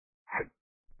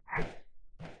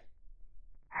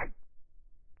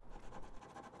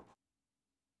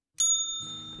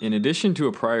In addition to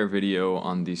a prior video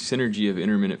on the synergy of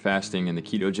intermittent fasting and the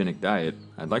ketogenic diet,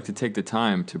 I'd like to take the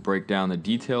time to break down the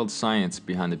detailed science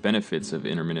behind the benefits of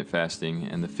intermittent fasting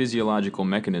and the physiological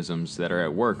mechanisms that are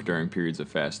at work during periods of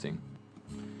fasting.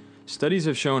 Studies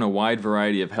have shown a wide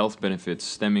variety of health benefits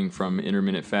stemming from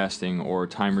intermittent fasting or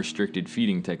time-restricted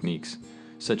feeding techniques,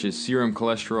 such as serum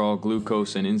cholesterol,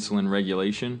 glucose and insulin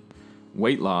regulation,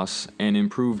 weight loss, and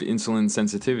improved insulin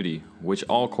sensitivity, which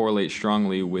all correlate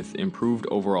strongly with improved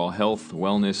overall health,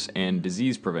 wellness, and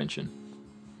disease prevention.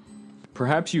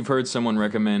 Perhaps you've heard someone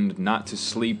recommend not to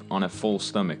sleep on a full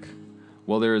stomach.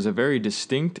 Well, there is a very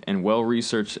distinct and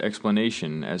well-researched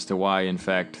explanation as to why, in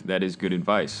fact, that is good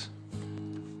advice.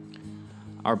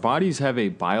 Our bodies have a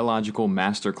biological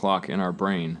master clock in our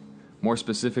brain, more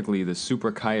specifically the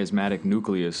suprachiasmatic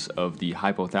nucleus of the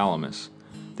hypothalamus.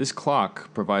 This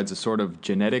clock provides a sort of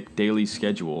genetic daily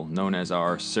schedule known as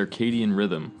our circadian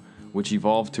rhythm, which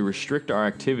evolved to restrict our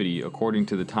activity according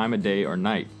to the time of day or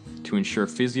night to ensure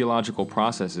physiological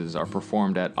processes are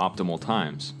performed at optimal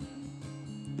times.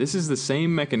 This is the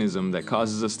same mechanism that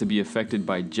causes us to be affected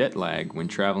by jet lag when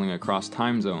traveling across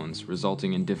time zones,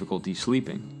 resulting in difficulty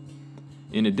sleeping.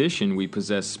 In addition, we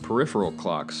possess peripheral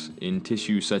clocks in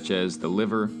tissue such as the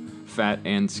liver, fat,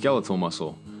 and skeletal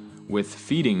muscle, with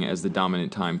feeding as the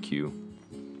dominant time cue.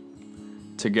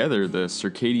 Together, the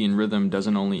circadian rhythm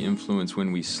doesn't only influence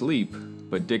when we sleep,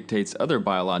 but dictates other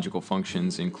biological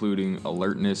functions including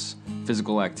alertness,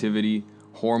 physical activity,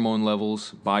 hormone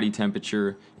levels, body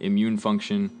temperature, immune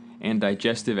function, and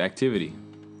digestive activity.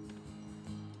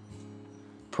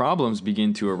 Problems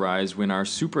begin to arise when our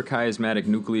suprachiasmatic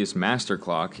nucleus master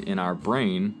clock in our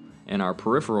brain and our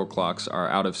peripheral clocks are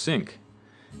out of sync.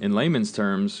 In layman's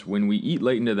terms, when we eat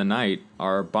late into the night,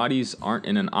 our bodies aren't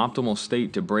in an optimal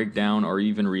state to break down or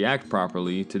even react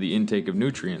properly to the intake of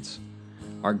nutrients.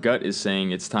 Our gut is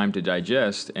saying it's time to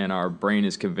digest, and our brain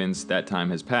is convinced that time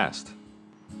has passed.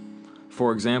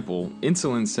 For example,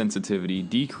 insulin sensitivity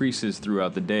decreases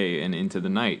throughout the day and into the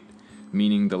night,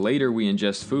 meaning the later we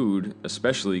ingest food,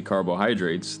 especially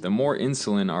carbohydrates, the more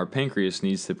insulin our pancreas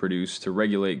needs to produce to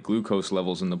regulate glucose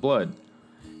levels in the blood.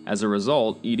 As a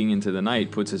result, eating into the night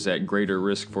puts us at greater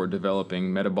risk for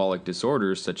developing metabolic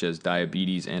disorders such as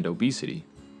diabetes and obesity.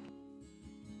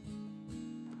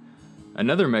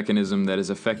 Another mechanism that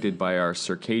is affected by our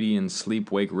circadian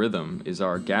sleep-wake rhythm is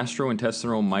our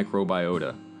gastrointestinal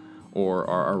microbiota, or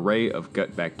our array of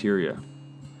gut bacteria.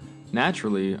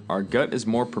 Naturally, our gut is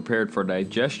more prepared for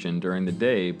digestion during the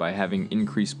day by having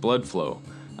increased blood flow,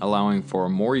 allowing for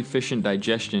more efficient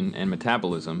digestion and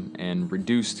metabolism and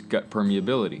reduced gut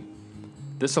permeability.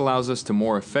 This allows us to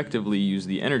more effectively use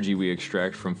the energy we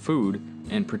extract from food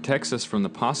and protects us from the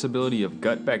possibility of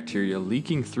gut bacteria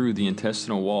leaking through the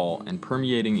intestinal wall and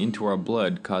permeating into our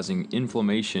blood, causing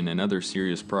inflammation and other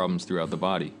serious problems throughout the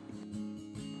body.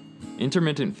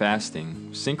 Intermittent fasting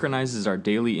synchronizes our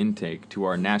daily intake to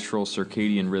our natural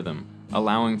circadian rhythm,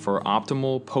 allowing for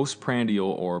optimal postprandial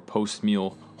or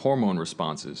post-meal hormone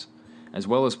responses, as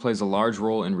well as plays a large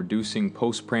role in reducing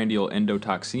postprandial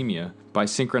endotoxemia by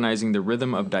synchronizing the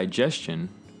rhythm of digestion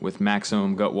with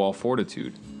maximum gut wall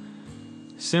fortitude.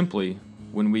 Simply,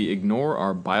 when we ignore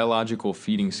our biological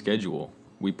feeding schedule,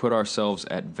 we put ourselves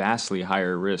at vastly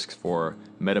higher risks for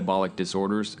metabolic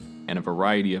disorders and a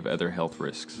variety of other health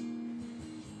risks.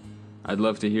 I'd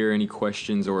love to hear any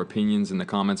questions or opinions in the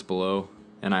comments below,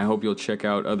 and I hope you'll check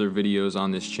out other videos on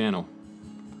this channel.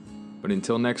 But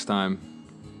until next time,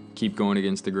 keep going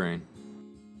against the grain.